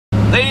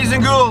Ladies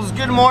and ghouls,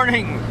 good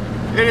morning.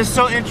 It is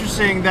so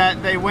interesting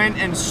that they went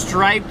and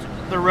striped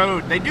the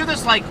road. They do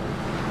this like,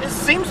 it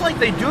seems like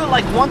they do it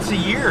like once a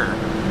year.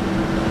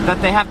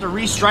 That they have to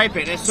restripe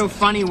it. It's so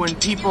funny when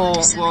people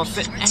will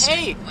say,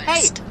 hey,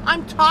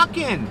 I'm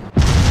talking.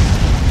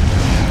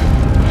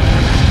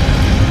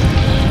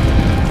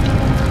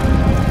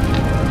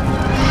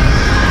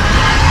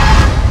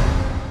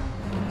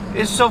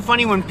 It's so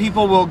funny when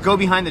people will go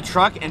behind the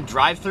truck and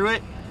drive through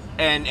it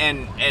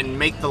and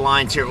make the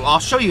lines here. Well, I'll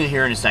show you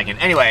here in a second.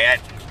 Anyway,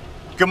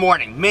 good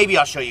morning. Maybe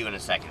I'll show you in a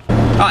second.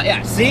 Oh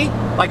yeah, see?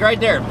 Like right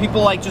there,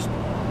 people like just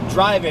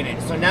drive in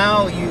it. So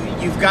now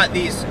you've got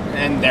these,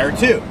 and there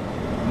too.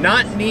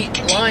 Not neat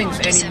lines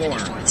anymore.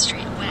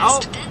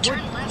 Oh,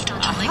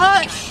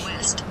 hush!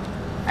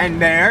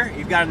 And there,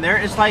 you've got them there.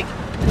 It's like,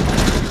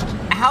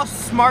 how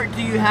smart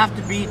do you have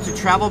to be to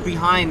travel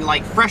behind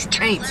like fresh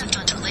paint?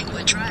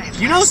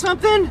 You know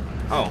something?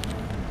 Oh,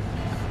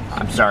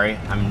 I'm sorry.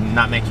 I'm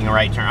not making a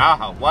right turn.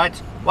 Oh, what?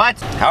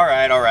 What? All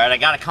right. I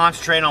gotta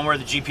concentrate on where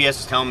the GPS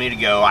is telling me to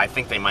go. I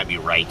think they might be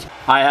right.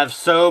 I have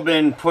so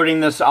been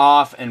putting this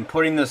off and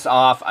putting this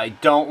off. I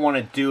don't want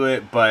to do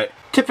it, but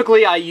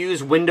typically I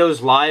use Windows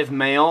Live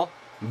Mail,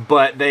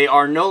 but they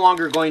are no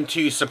longer going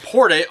to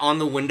support it on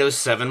the Windows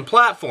 7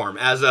 platform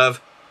as of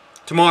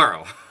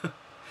tomorrow.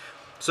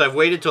 So I've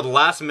waited till the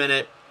last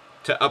minute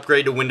to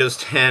upgrade to Windows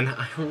 10.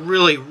 I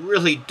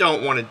really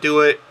don't want to do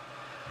it.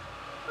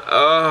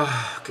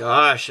 Oh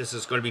gosh, this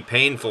is going to be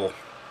painful.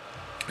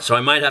 So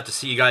I might have to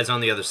see you guys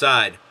on the other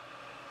side.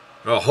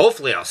 Well,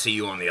 hopefully I'll see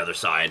you on the other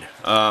side.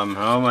 Oh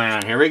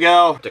man, here we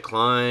go.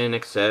 Decline,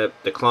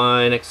 accept,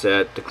 decline,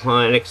 accept,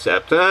 decline,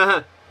 accept.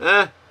 Oh,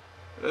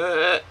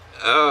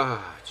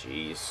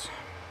 jeez.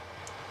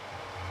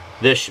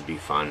 This should be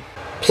fun.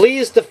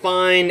 Please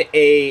define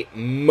a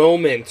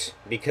moment,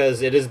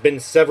 because it has been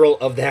several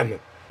of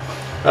them.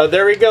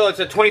 There we go, it's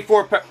a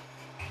 24.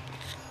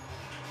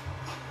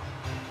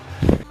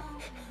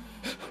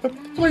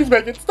 Please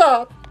make it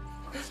stop.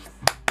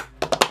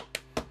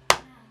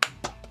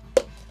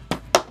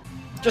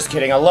 Just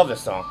kidding, I love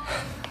this song.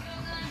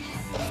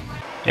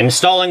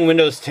 Installing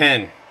Windows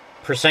 10.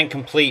 %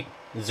 complete.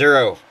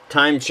 0.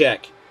 Time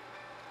check.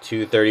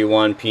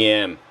 2:31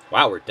 p.m.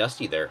 Wow, we're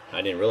dusty there.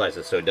 I didn't realize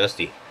it's so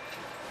dusty.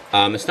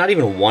 It's not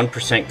even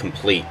 1%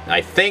 complete.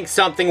 I think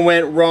something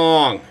went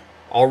wrong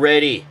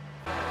already.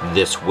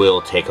 This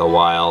will take a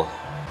while.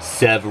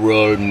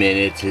 Several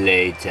minutes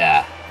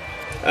later.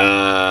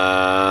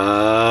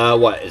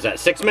 What, is that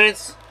 6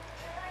 minutes?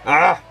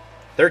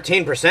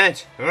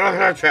 13%.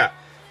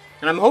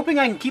 And I'm hoping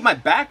I can keep my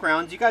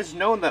backgrounds. You guys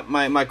know that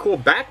my cool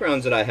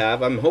backgrounds that I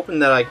have, I'm hoping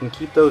that I can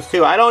keep those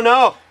too. I don't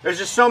know. There's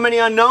just so many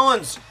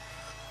unknowns.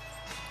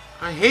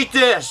 I hate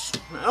this.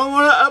 I don't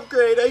want to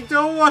upgrade. I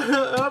don't want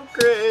to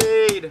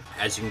upgrade.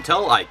 As you can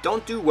tell, I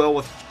don't do well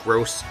with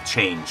gross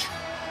change.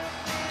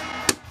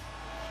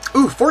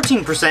 Ooh,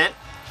 14%.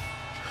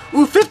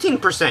 Ooh,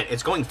 15%.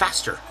 It's going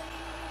faster.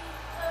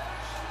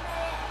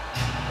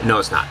 No,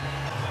 it's not.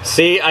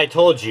 See, I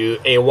told you,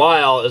 a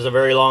while is a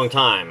very long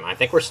time. I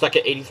think we're stuck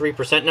at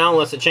 83% now,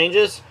 unless it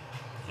changes.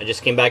 I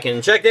just came back in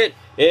and checked it.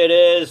 It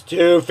is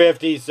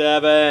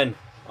 2:57.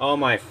 Oh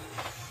my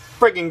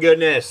friggin'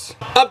 goodness.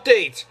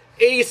 Update,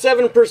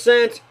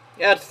 87%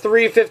 at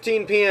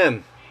 3:15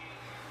 p.m.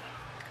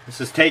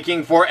 This is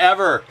taking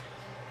forever.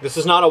 This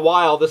is not a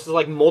while, this is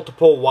like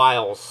multiple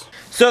whiles.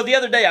 So the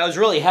other day I was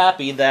really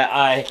happy that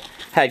I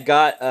had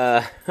got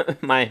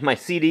my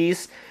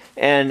CDs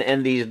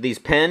and these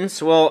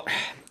pens. Well,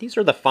 these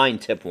are the fine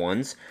tip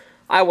ones.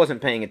 I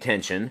wasn't paying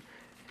attention,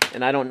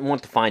 and I don't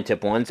want the fine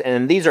tip ones.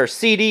 And these are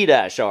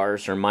CD-Rs or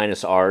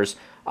 -Rs.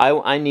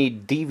 I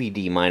need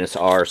DVD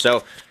 -R.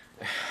 So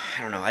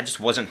I don't know. I just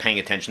wasn't paying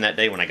attention that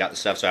day when I got the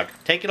stuff. So I have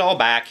to take it all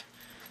back.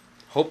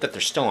 Hope that they're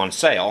still on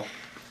sale,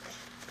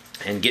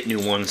 and get new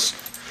ones.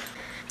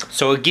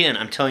 So again,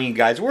 I'm telling you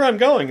guys where I'm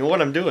going and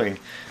what I'm doing,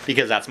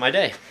 because that's my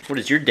day. What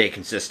does your day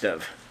consist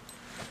of?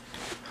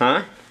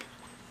 Huh?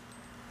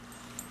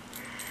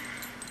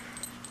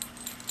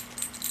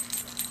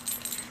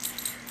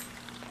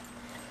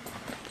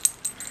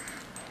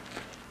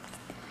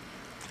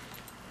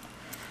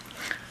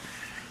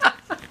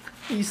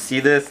 You see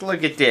this?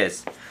 Look at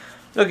this.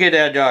 Look at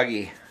that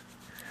doggy.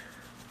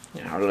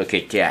 Now look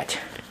at that.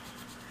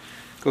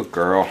 Good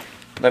girl.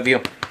 Love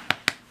you.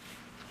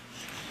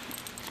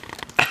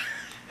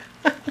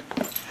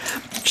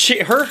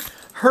 Her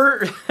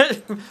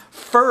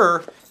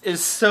fur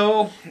is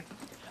so,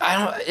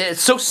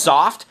 it's so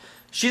soft.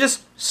 She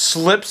just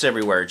slips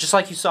everywhere, just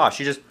like you saw.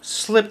 She just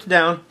slipped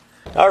down.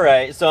 All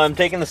right, so I'm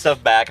taking the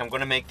stuff back. I'm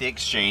going to make the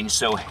exchange.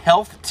 So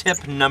health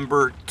tip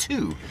number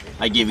 2.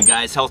 I gave you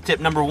guys health tip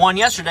number 1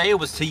 yesterday. It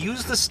was to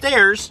use the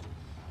stairs.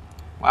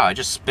 Wow, I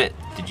just spit.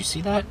 Did you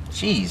see that?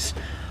 Jeez.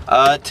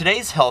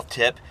 Today's health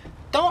tip,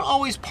 don't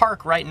always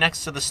park right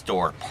next to the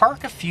store.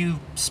 Park a few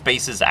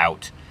spaces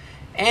out.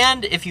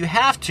 And if you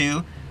have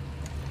to,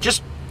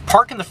 just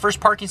park in the first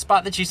parking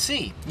spot that you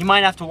see. You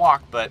might have to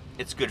walk, but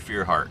it's good for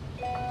your heart.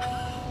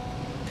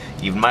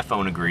 Even my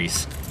phone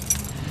agrees.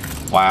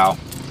 Wow.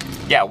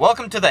 Yeah,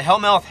 welcome to the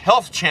Hellmouth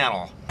Health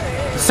Channel.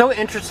 So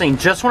interesting,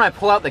 just when I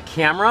pull out the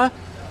camera,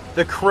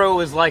 the crow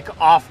is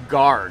like off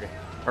guard.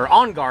 Or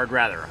on guard,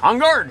 rather. On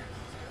guard!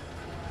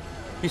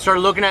 He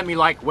started looking at me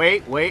like,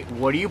 wait,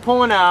 what are you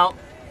pulling out?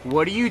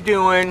 What are you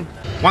doing?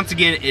 Once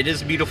again, it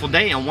is a beautiful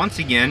day, and once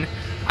again,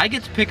 I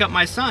get to pick up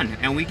my son,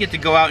 and we get to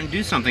go out and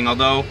do something,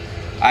 although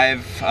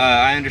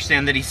I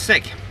understand that he's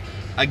sick.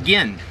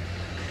 Again.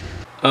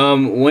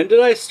 When did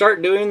I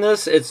start doing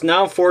this? It's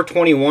now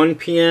 4:21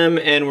 p.m.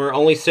 and we're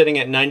only sitting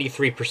at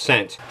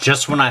 93%.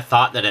 Just when I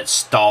thought that it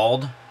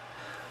stalled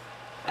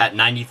at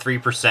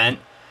 93%,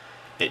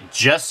 it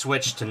just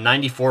switched to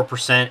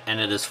 94% and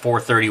it is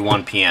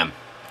 4:31 p.m.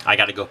 I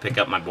gotta go pick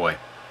up my boy.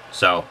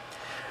 So,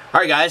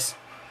 alright guys.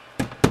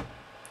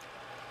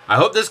 I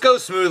hope this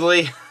goes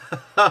smoothly.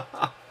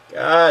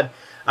 God,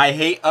 I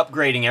hate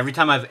upgrading. Every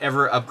time I've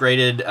ever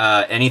upgraded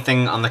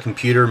anything on the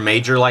computer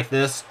major like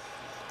this,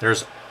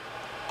 there's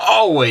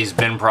always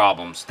been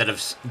problems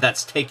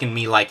that's taken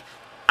me like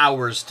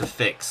hours to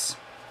fix.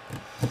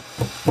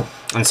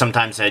 And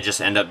sometimes I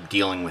just end up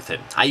dealing with it.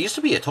 I used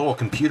to be a total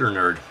computer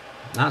nerd.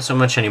 Not so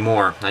much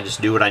anymore. I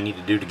just do what I need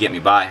to do to get me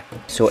by.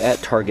 So at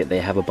Target,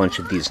 they have a bunch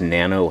of these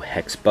nano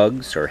hex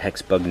bugs, or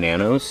hex bug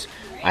nanos.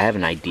 I have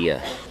an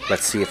idea.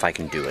 Let's see if I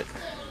can do it.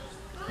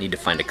 Need to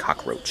find a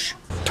cockroach.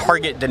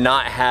 Target did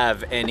not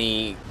have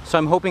any, so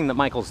I'm hoping that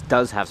Michael's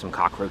does have some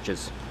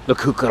cockroaches. The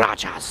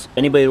cucarachas. If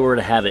anybody were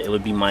to have it, it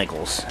would be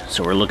Michael's.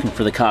 So we're looking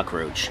for the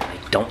cockroach. I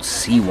don't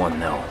see one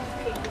though.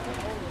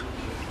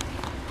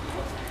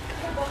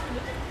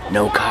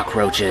 No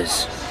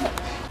cockroaches.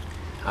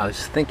 I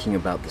was thinking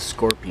about the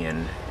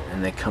scorpion,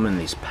 and they come in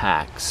these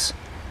packs,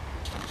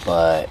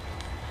 but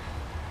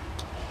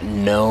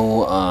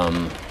no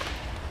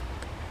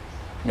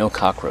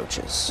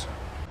cockroaches.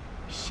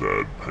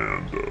 Sad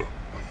panda.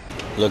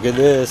 Look at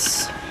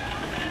this.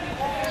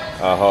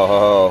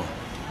 Oh,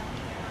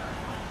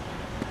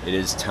 it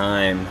is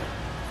time.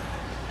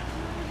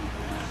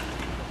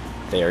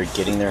 They are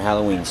getting their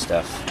Halloween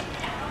stuff.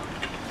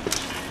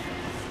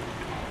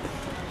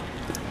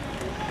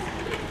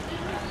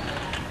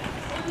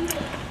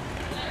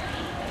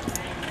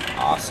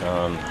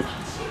 Awesome.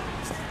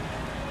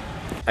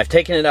 I've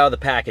taken it out of the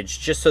package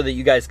just so that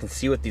you guys can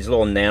see what these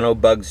little nano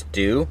bugs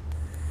do.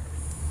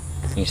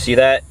 Can you see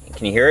that?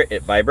 Can you hear it?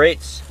 It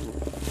vibrates.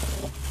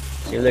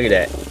 See, look at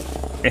that.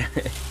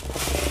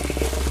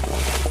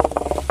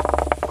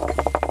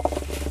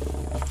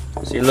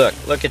 See,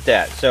 look at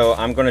that. So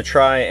I'm going to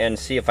try and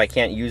see if I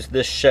can't use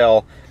this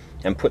shell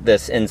and put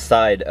this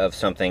inside of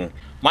something.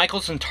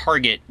 Michael's and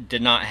Target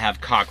did not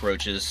have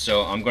cockroaches,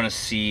 so I'm going to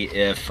see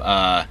if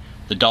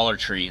the Dollar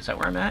Tree, is that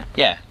where I'm at?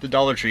 Yeah, the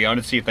Dollar Tree. I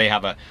want to see if they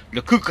have a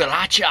La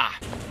Cucaracha.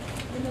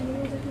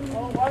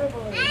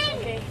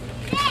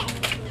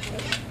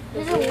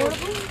 Is it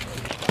water?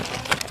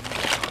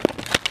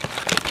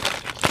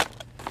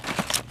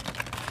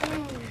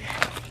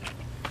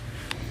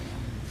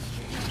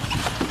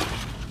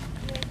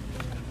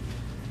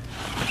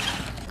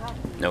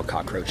 No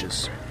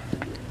cockroaches.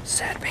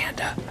 Sad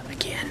panda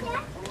again.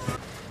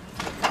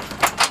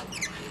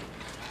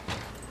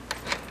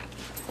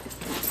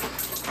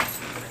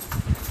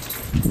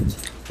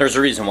 There's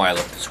a reason why I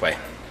look this way.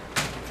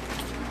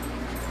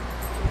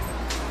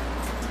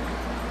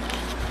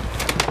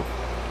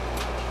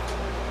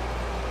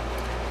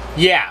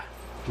 Yeah,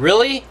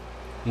 really?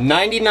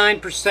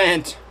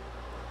 99%,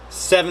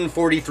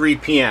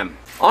 7:43 p.m.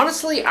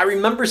 Honestly, I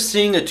remember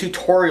seeing a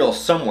tutorial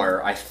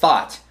somewhere, I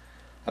thought,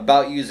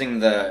 about using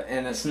the,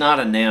 and it's not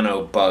a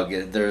nano bug,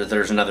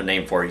 there's another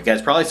name for it. You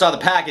guys probably saw the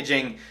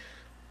packaging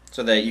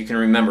so that you can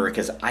remember,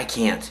 because I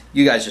can't.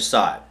 You guys just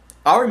saw it.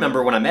 I'll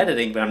remember when I'm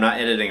editing, but I'm not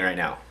editing right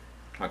now.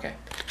 Okay.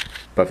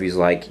 Buffy's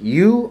like,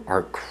 you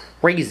are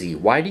crazy.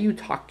 Why do you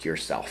talk to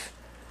yourself?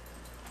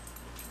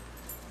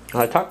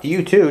 I talk to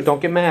you too.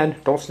 Don't get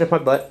mad. Don't sniff my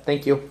butt.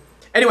 Thank you.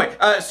 Anyway,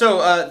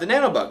 so the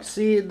nanobug.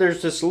 See,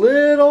 there's this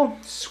little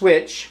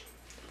switch.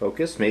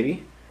 Focus,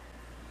 maybe.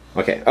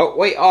 Okay. Oh,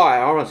 wait. Oh,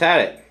 I almost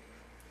had it.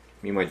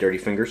 Me and my dirty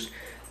fingers.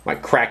 My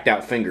cracked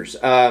out fingers.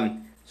 So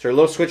a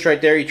little switch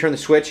right there. You turn the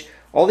switch.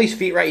 All these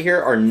feet right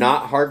here are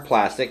not hard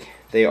plastic.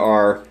 They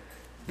are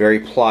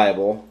very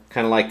pliable.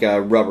 Kind of like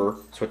rubber.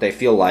 That's what they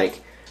feel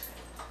like.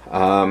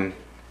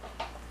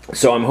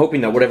 So I'm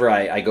hoping that whatever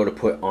I go to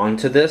put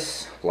onto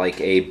this,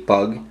 like a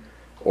bug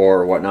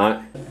or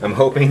whatnot, I'm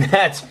hoping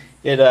that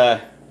it,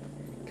 God,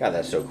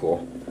 that's so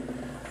cool.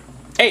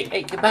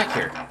 Hey, get back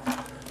here.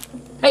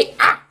 Hey,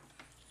 ah!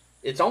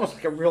 It's almost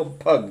like a real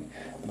bug.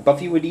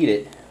 Buffy would eat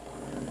it.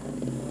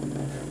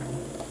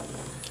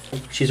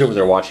 She's over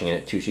there watching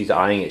it too. She's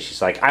eyeing it.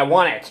 She's like, I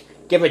want it.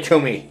 Give it to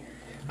me.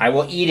 I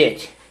will eat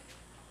it.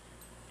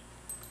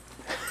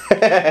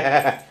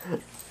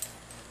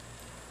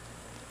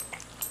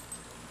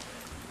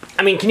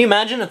 I mean, can you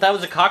imagine if that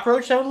was a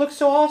cockroach? That would look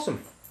so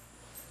awesome.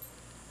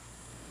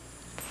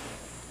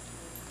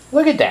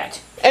 Look at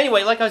that.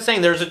 Anyway, like I was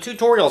saying, there's a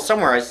tutorial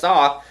somewhere I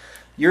saw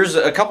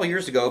a couple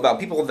years ago about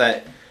people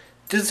that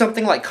did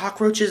something like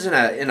cockroaches in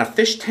a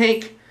fish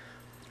tank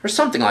or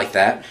something like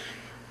that.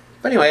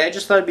 But anyway, I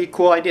just thought it'd be a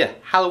cool idea.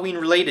 Halloween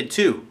related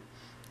too.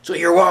 So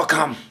you're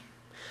welcome.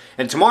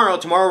 And tomorrow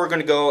we're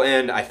gonna go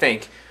and I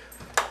think,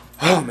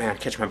 oh man,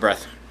 catch my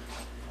breath.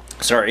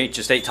 Sorry,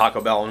 just ate Taco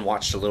Bell and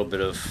watched a little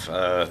bit of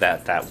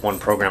that one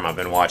program I've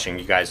been watching.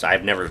 You guys,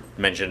 I've never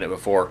mentioned it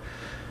before,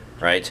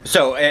 right?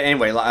 So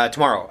anyway,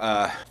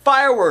 tomorrow,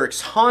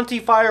 fireworks, haunty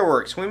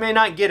fireworks. We may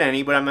not get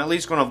any, but I'm at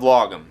least gonna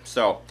vlog them.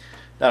 So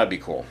that'll be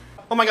cool.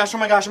 Oh my gosh, oh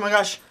my gosh, oh my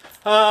gosh.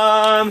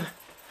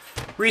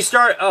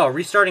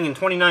 Restarting in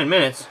 29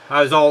 minutes.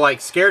 I was all like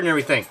scared and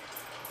everything.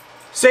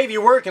 Save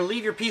your work and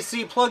leave your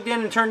PC plugged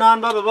in and turned on,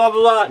 blah, blah, blah,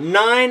 blah, blah.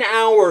 9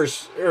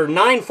 hours, or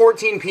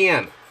 9:14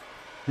 p.m.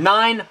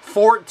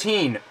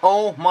 9:14.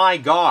 Oh my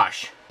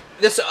gosh.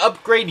 This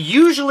upgrade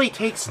usually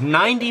takes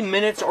 90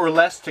 minutes or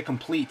less to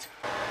complete.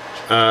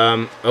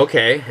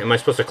 Okay. Am I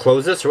supposed to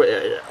close this?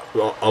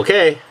 Well,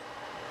 okay.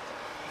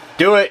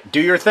 Do it.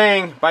 Do your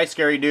thing. Bye,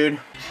 scary dude.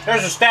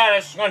 There's a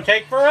status. It's gonna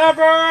take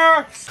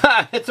forever.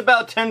 It's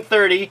about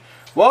 10:30.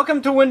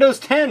 Welcome to Windows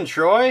 10,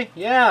 Troy.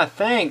 Yeah,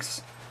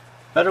 thanks.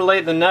 Better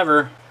late than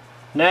never.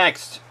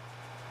 Next.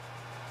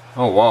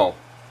 Oh, whoa.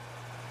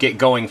 Get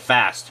going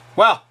fast.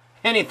 Well,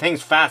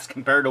 anything's fast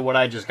compared to what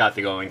I just got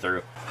to going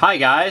through. Hi,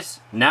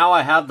 guys. Now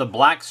I have the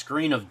black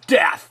screen of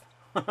death.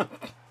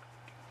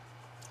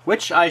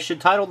 Which I should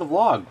title the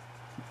vlog.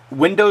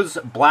 Windows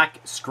black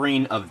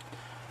screen of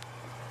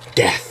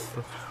death.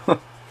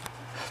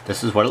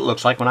 This is what it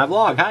looks like when I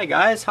vlog. Hi,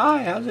 guys.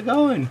 Hi, how's it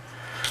going?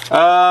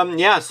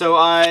 Yeah, so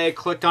I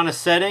clicked on a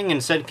setting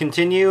and said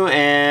continue,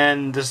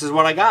 and this is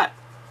what I got.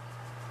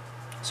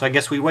 So I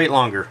guess we wait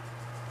longer.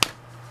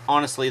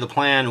 Honestly, the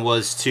plan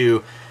was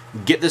to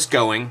get this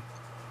going,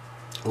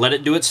 let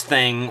it do its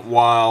thing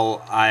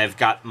while I've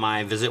got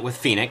my visit with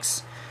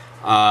Phoenix,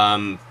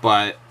 and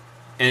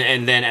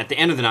then at the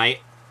end of the night,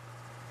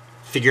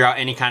 figure out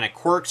any kind of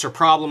quirks or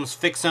problems,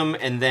 fix them,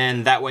 and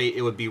then that way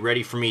it would be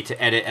ready for me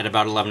to edit at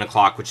about 11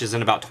 o'clock, which is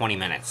in about 20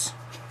 minutes.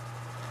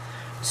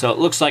 So it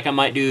looks like I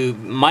might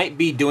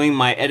be doing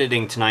my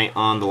editing tonight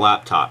on the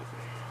laptop,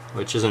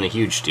 which isn't a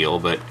huge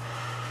deal, but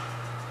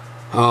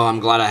oh, I'm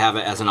glad I have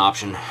it as an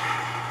option.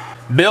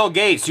 Bill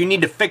Gates, you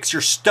need to fix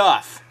your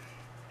stuff.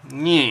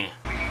 Yeah.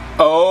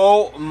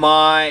 Oh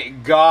my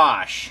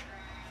gosh.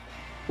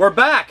 We're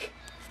back.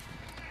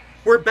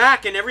 We're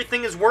back and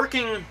everything is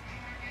working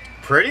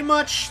pretty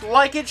much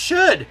like it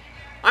should.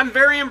 I'm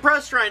very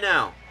impressed right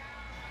now.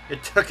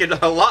 It took it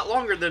a lot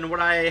longer than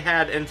what I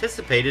had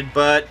anticipated,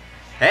 but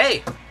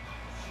hey,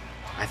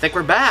 I think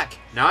we're back.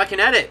 Now I can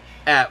edit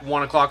at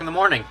 1 o'clock in the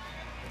morning.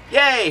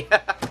 Yay!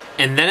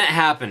 And then it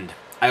happened.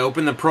 I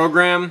opened the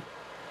program.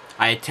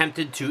 I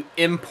attempted to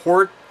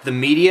import the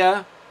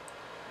media,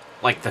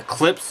 like the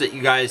clips that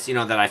you guys,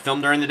 that I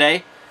filmed during the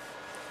day,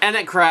 and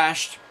it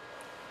crashed.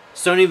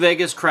 Sony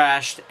Vegas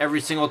crashed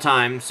every single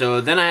time, so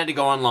then I had to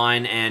go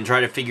online and try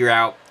to figure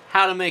out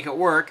how to make it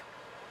work.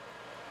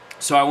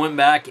 So I went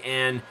back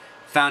and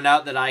found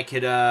out that I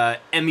could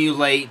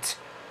emulate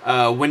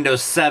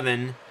Windows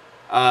 7,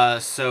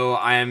 so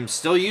I am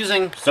still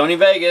using Sony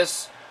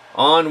Vegas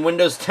on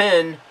Windows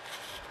 10.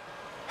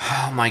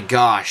 Oh my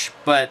gosh,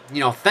 but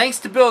thanks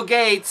to Bill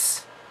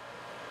Gates,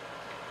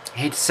 I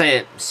hate to say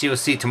it,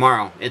 COC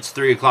tomorrow, it's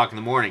 3 o'clock in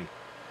the morning.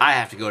 I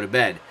have to go to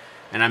bed,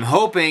 and I'm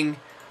hoping,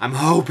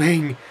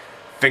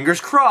 fingers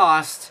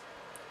crossed,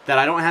 that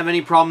I don't have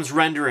any problems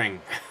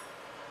rendering.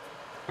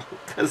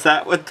 Because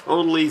that would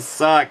totally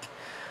suck.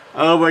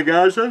 Oh my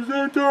gosh, I'm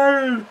so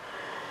tired.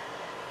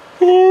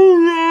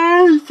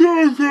 Oh, I'm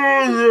so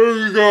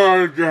tired.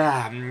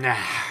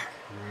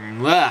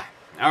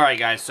 Alright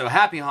guys, so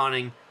happy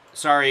haunting.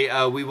 Sorry,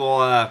 we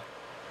will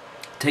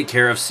take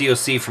care of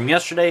COC from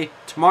yesterday,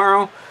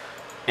 tomorrow.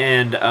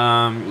 And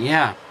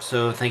yeah,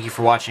 so thank you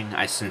for watching.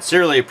 I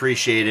sincerely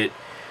appreciate it.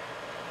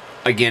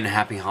 Again,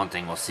 happy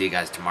haunting. We'll see you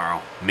guys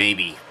tomorrow.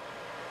 Maybe.